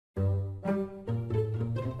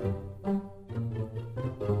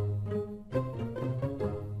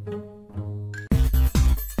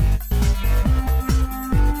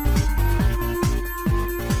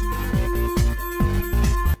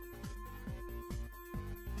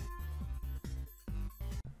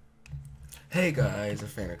Hey guys,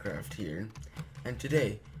 Decocraft here, and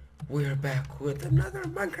today we're back with another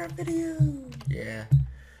Minecraft video. Yeah,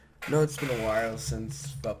 no, it's been a while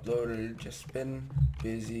since I've uploaded. Just been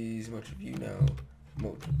busy, as much of you know,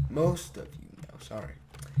 most of you know. Sorry,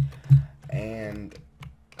 and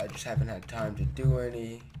I just haven't had time to do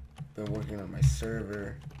any. Been working on my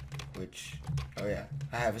server, which oh yeah,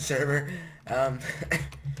 I have a server. Um,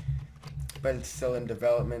 but it's still in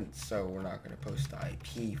development, so we're not gonna post the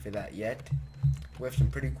IP for that yet. We have some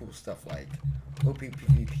pretty cool stuff like OP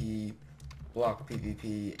PvP, block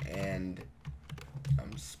PvP, and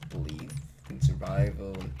Spleef and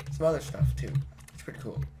survival, and some other stuff too. It's pretty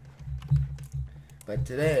cool. But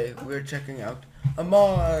today we're checking out a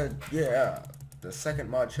mod. Yeah, the second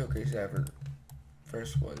mod showcase ever.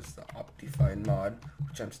 First was the Optifine mod,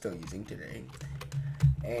 which I'm still using today.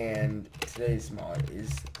 And today's mod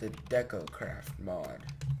is the Decocraft mod.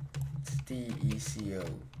 It's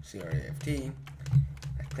Decocraft.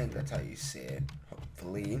 I think that's how you say it,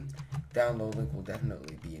 hopefully. Download link will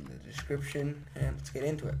definitely be in the description, and let's get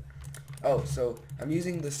into it. Oh, so I'm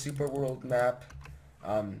using the Super World map.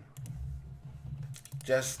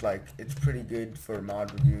 Just like, it's pretty good for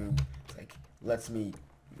mod review. It's like, lets me,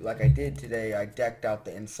 like I did today, I decked out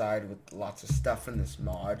the inside with lots of stuff in this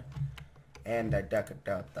mod. And I decked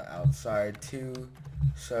out the outside too,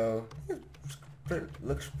 so it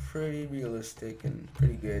looks pretty realistic and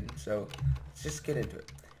pretty good. So let's just get into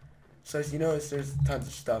it. So as you notice, there's tons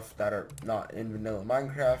of stuff that are not in vanilla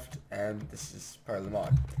Minecraft, and this is part of the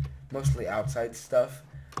mod. Mostly outside stuff.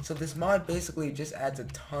 So this mod basically just adds a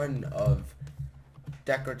ton of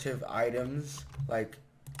decorative items. Like,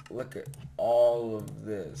 look at all of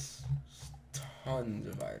this. Tons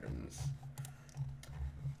of items.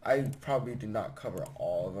 I probably did not cover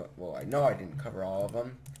all of them. Well, I know I didn't cover all of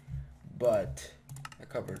them, but I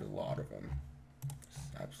covered a lot of them.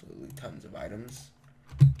 Just absolutely tons of items.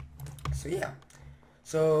 So yeah.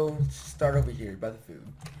 So let's start over here by the food.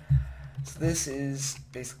 So this is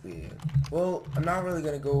basically it. Well, I'm not really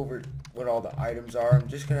going to go over what all the items are. I'm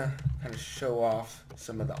just going to kind of show off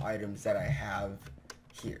some of the items that I have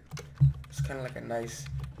here. It's kind of like a nice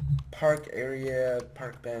park area,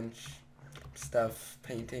 park bench stuff,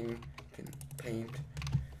 painting, you can paint,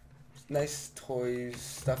 nice toys,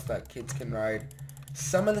 stuff that kids can ride.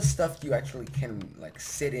 Some of the stuff you actually can like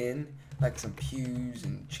sit in, like some pews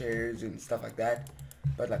and chairs and stuff like that,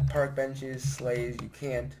 but like park benches, sleighs, you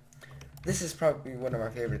can't. This is probably one of my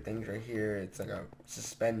favorite things right here. It's like a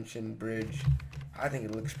suspension bridge. I think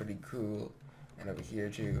it looks pretty cool. And over here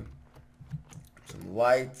too, some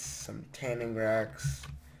lights, some tanning racks,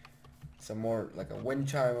 some more, like a wind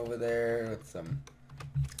chime over there with some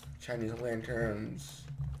Chinese lanterns,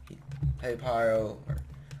 hay pile,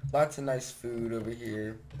 lots of nice food over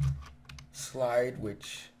here. Slide,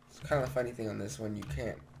 which is kind of a funny thing on this one, you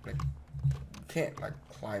can't like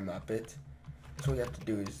climb up it. So what you have to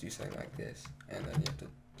do is do something like this, and then you have to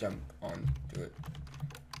jump onto it.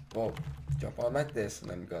 Well, jump on like this,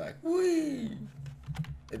 and then go like, whee!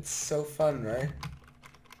 It's so fun, right?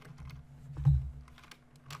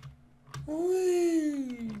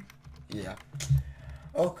 Whee! Yeah.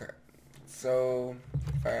 Okay. So,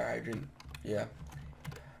 fire hydrant. Yeah.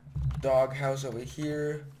 Dog house over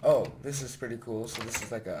here. Oh, this is pretty cool. So this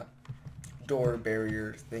is like a door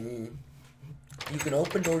barrier thingy. You can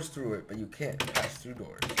open doors through it, but you can't pass through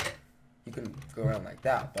doors. You can go around like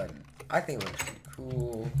that, but I think it looks pretty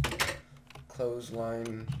cool.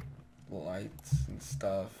 Clothesline, lights and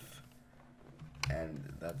stuff.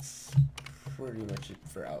 And that's pretty much it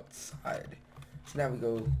for outside. So now we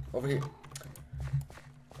go over here.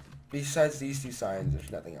 Besides these two signs,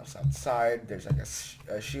 there's nothing else outside. There's like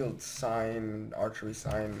a shield sign, archery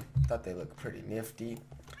sign. Thought they looked pretty nifty,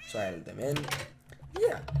 so I added them in.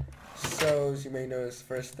 Yeah. So as you may notice, the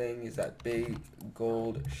first thing is that big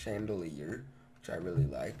gold chandelier, which I really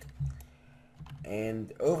like.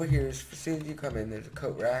 And over here, as soon as you come in, there's a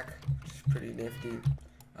coat rack, which is pretty nifty.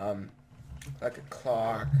 Like a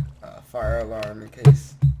clock, a fire alarm in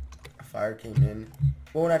case a fire came in.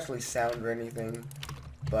 Won't actually sound or anything,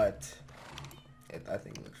 but I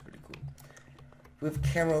think it looks pretty cool. We have a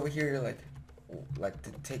camera over here, like to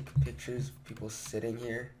take pictures of people sitting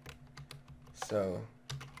here. So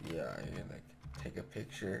yeah, you can like take a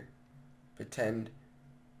picture, pretend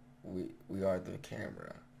we are the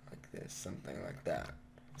camera, like this, something like that.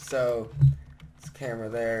 So this camera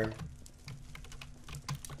there.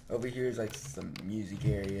 Over here is like some music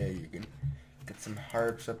area. You can get some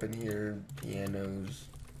harps up in here, pianos,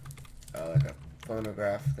 like a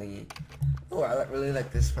phonograph thingy. Oh, I really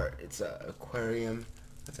like this part. It's a aquarium.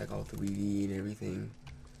 It's like all 3D and everything.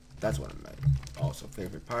 That's one of my also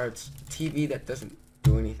favorite parts. TV that doesn't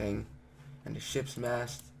do anything, and the ship's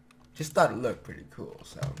mast. Just thought it looked pretty cool.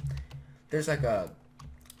 So there's like a,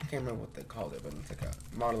 I can't remember what they called it, but it's like a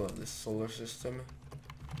model of the solar system.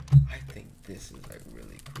 I think this is like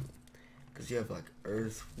really cool because you have like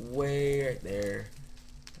Earth way right there,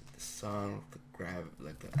 like the sun,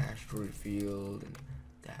 like the asteroid field, and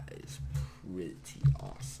that is pretty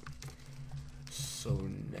awesome. So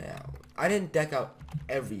now, I didn't deck out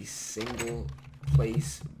every single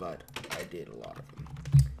place, but I did a lot of them.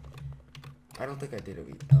 I don't think I did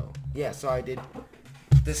every, oh, yeah, so I did,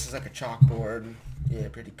 this is like a chalkboard, yeah,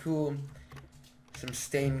 pretty cool. Some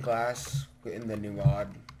stained glass in the new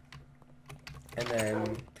mod. And then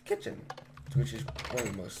the kitchen, which is one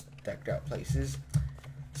of the most decked out places.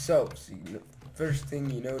 So first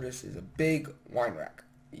thing you notice is a big wine rack.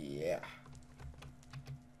 Yeah.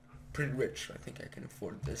 Pretty rich. I think I can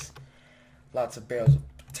afford this. Lots of bales of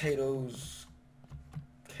potatoes,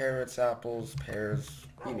 carrots, apples, pears,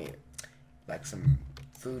 you name it. Like some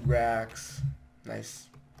food racks, nice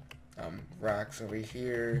racks over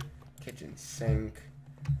here, kitchen sink,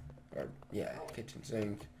 or yeah, kitchen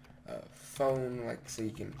sink, phone, like so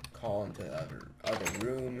you can call into the other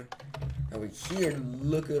room. Over here,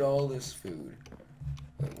 look at all this food.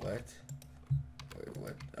 Wait, what? Wait,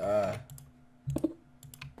 what?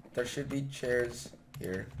 There should be chairs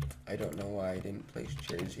here. I don't know why I didn't place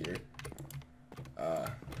chairs here.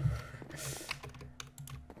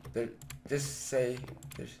 Just say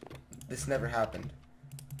this never happened.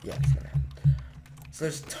 Yeah, it's never happened. So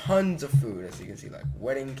there's tons of food, as you can see, like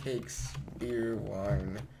wedding cakes, beer,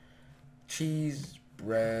 wine, cheese,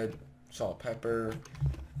 bread, salt, pepper.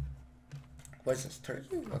 What is this?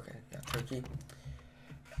 Turkey? Okay, yeah, turkey.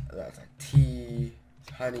 That's like tea,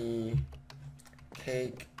 honey,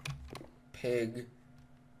 cake, pig.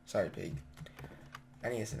 Sorry, pig.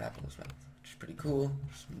 And he has an apple in his mouth, which is pretty cool.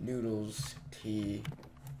 Some noodles, tea.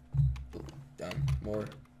 More.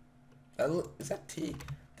 Is that tea?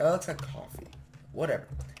 That looks like coffee. Whatever.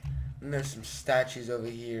 And there's some statues over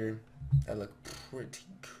here that look pretty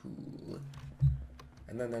cool.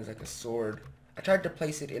 And then there's like a sword. I tried to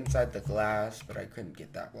place it inside the glass, but I couldn't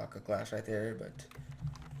get that block of glass right there, but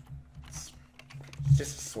it's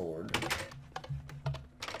just a sword.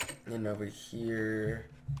 And then over here,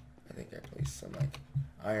 I think I placed some like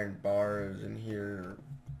iron bars in here.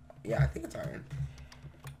 Yeah, I think it's iron.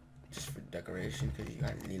 Just for decoration, because you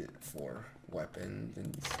gotta need it for weapons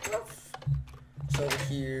and stuff. So over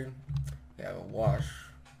here, we have a wash,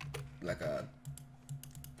 like a,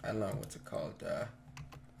 I don't know what's it called,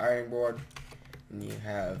 ironing board. And you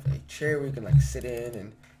have a chair where you can like sit in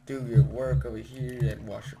and do your work over here and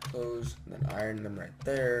wash your clothes and then iron them right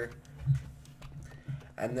there.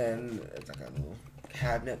 And then it's like a little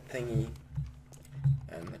cabinet thingy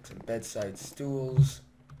and like some bedside stools.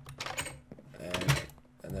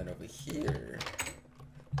 And then over here,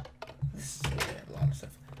 this is where we have a lot of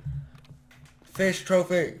stuff. Fish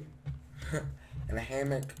trophy! And a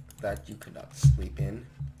hammock that you cannot sleep in.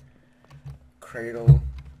 Cradle.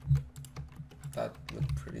 That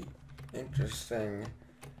looked pretty interesting.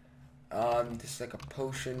 This is like a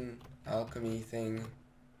potion alchemy thing.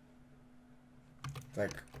 It's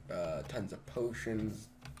like tons of potions,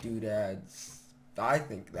 doodads. I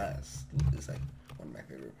think that's like one of my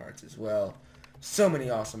favorite parts as well. So many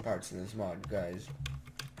awesome parts in this mod, guys.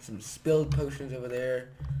 Some spilled potions over there,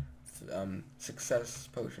 success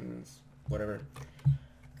potions, whatever.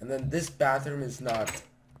 And then this bathroom is not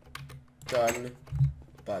done,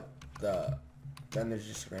 but then there's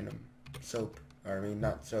just random soap, or I mean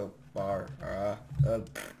not soap, bar,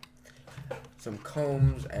 some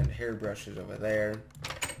combs and hairbrushes over there.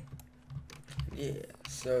 Yeah,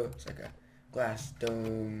 so it's like a glass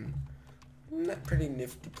dome. Pretty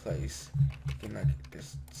nifty place. You can like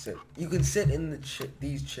just sit. You can sit in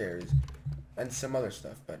these chairs and some other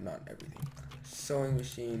stuff, but not everything. Sewing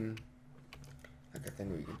machine, like a thing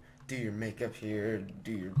where you can do your makeup here,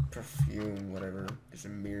 do your perfume, whatever. There's a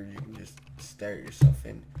mirror you can just stare at yourself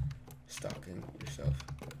in, stalking yourself.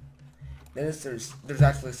 Then there's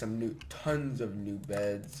actually some tons of new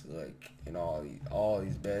beds, like in all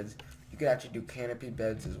these beds. You can actually do canopy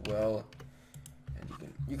beds as well.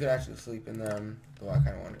 You could actually sleep in them, though I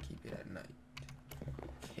kind of want to keep it at night.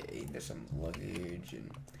 Okay, there's some luggage and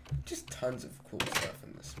just tons of cool stuff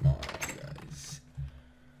in this mod, you guys.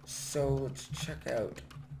 So let's check out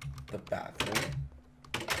the bathroom.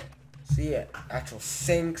 So yeah, actual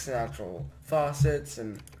sinks and actual faucets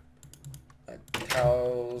and like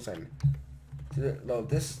towels and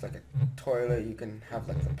this is like a toilet. You can have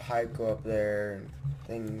like the pipe go up there and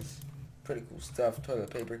things. Pretty cool stuff. Toilet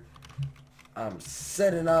paper. I'm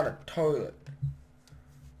sitting on a toilet.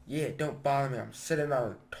 Yeah, don't bother me. I'm sitting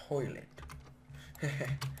on a toilet.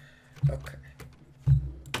 Okay.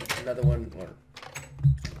 Another one.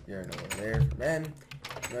 Urinal over there for men.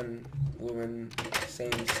 Men, women,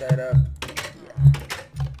 same setup. Yeah.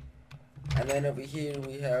 And then over here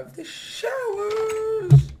we have the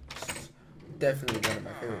showers. Definitely one of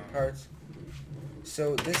my favorite parts.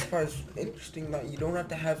 So this part is interesting that you don't have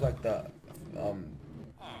to have like the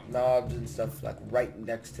knobs and stuff like right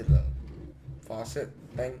next to the faucet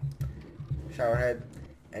thing, shower head,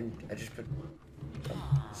 and I just put some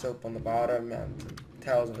soap on the bottom and some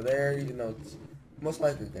towels over there, even though it's most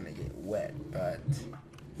likely gonna get wet, but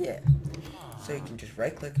yeah. So you can just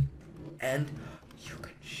right click and you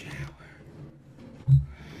can shower.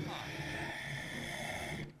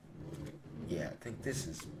 Yeah, I think this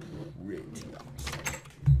is pretty awesome.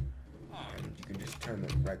 And you can just turn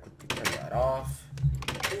the right click to turn that off.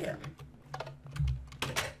 Yeah.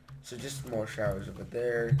 So just more showers over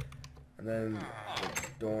there. And then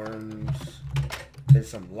the dorms. There's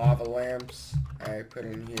some lava lamps I put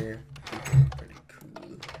in here. They look pretty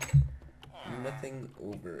cool. Nothing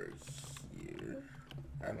over here,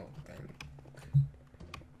 I don't think.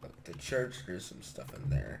 But the church, there's some stuff in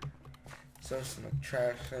there. So some like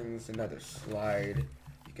trash things, another slide.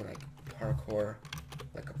 You can like parkour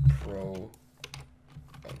like a pro.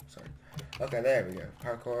 Oh, sorry. Okay, there we go.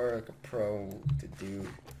 Parkour like a pro to do.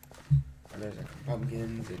 And there's like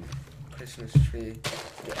pumpkins and Christmas tree.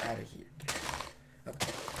 Get out of here.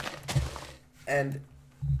 Okay. And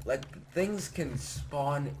like things can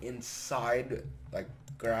spawn inside like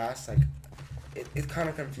grass. Like it's kind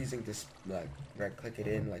of confusing to like right click it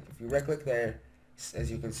in. Like if you right click there,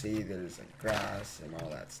 as you can see, there's like grass and all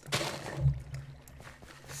that stuff.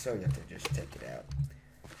 So you have to just take it out.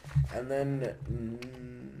 And then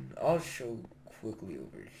I'll show quickly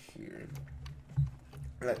over here.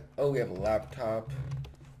 Like, oh, we have a laptop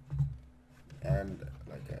and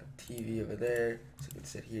like a TV over there, so you can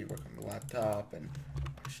sit here, work on the laptop and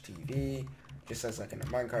watch TV. Just as like in a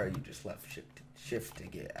minecart, you just left shift to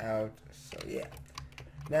get out. So yeah.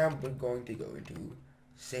 Now we're going to go into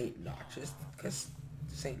St. Notch's, because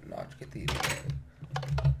St. Notch Cathedral.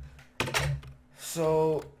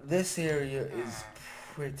 So this area is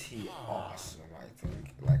pretty awesome, I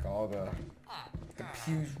think. Like all the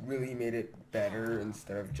pews really made it better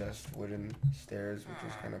instead of just wooden stairs, which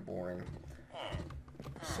is kind of boring.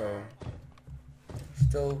 So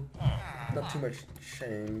still not too much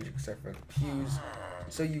change except for the pews.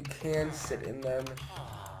 So you can sit in them.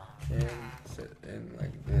 Can sit in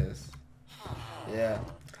like this. Yeah,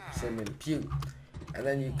 sit in the pew. And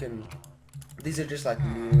then you can, these are just like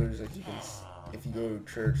kneelers. Like you can, if you go to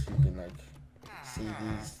church, you can like see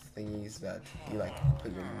these thingies that you like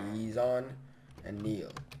put your knees on and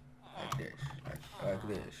kneel like this, like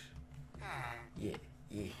this. Yeah,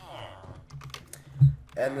 yeah.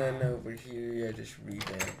 And then over here, I just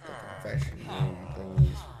revamped the confession room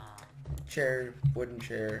thingies. Chair, wooden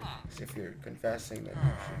chair. So if you're confessing, then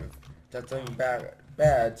you should have done something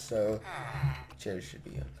bad, so chairs should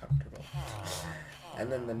be uncomfortable.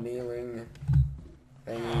 And then the kneeling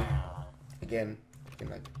thingy. Again, you can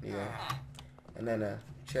like kneel. And then a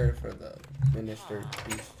chair for the minister,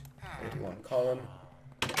 priest, whatever you want to call him.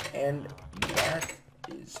 And that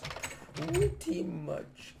is pretty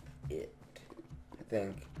much it, I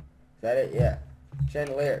think. Is that it? Yeah.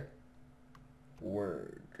 Chandelier.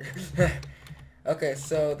 Word. Okay,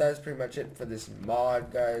 so that's pretty much it for this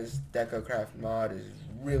mod, guys. Decocraft Mod is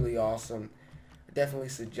really awesome. I definitely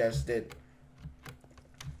suggest it.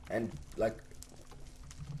 And, like,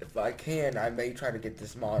 if I can, I may try to get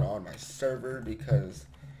this mod on my server because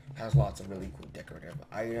it has lots of really cool decorative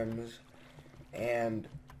items. And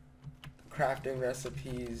crafting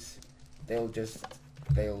recipes, they'll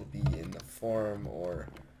be in the forum, or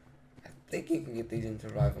I think you can get these in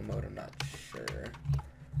survival mode, I'm not sure.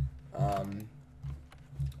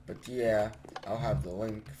 But yeah, I'll have the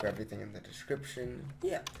link for everything in the description.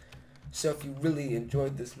 Yeah. So if you really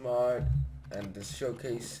enjoyed this mod and this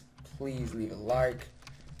showcase, please leave a like.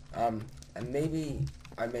 And maybe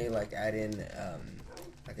I may like add in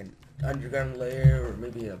like an underground layer, or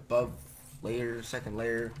maybe an above layer, second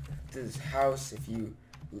layer to this house. If you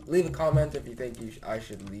leave a comment if you think I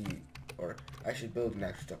should leave, or I should build an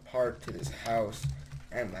extra part to this house,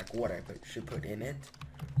 and like what I should put in it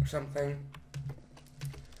or something.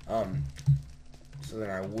 So then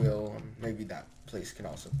I will. Maybe that place can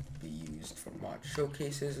also be used for mod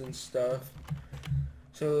showcases and stuff.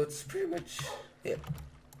 So it's pretty much it.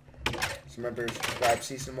 So remember to subscribe,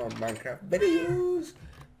 see some more Minecraft videos.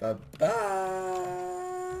 Bye bye.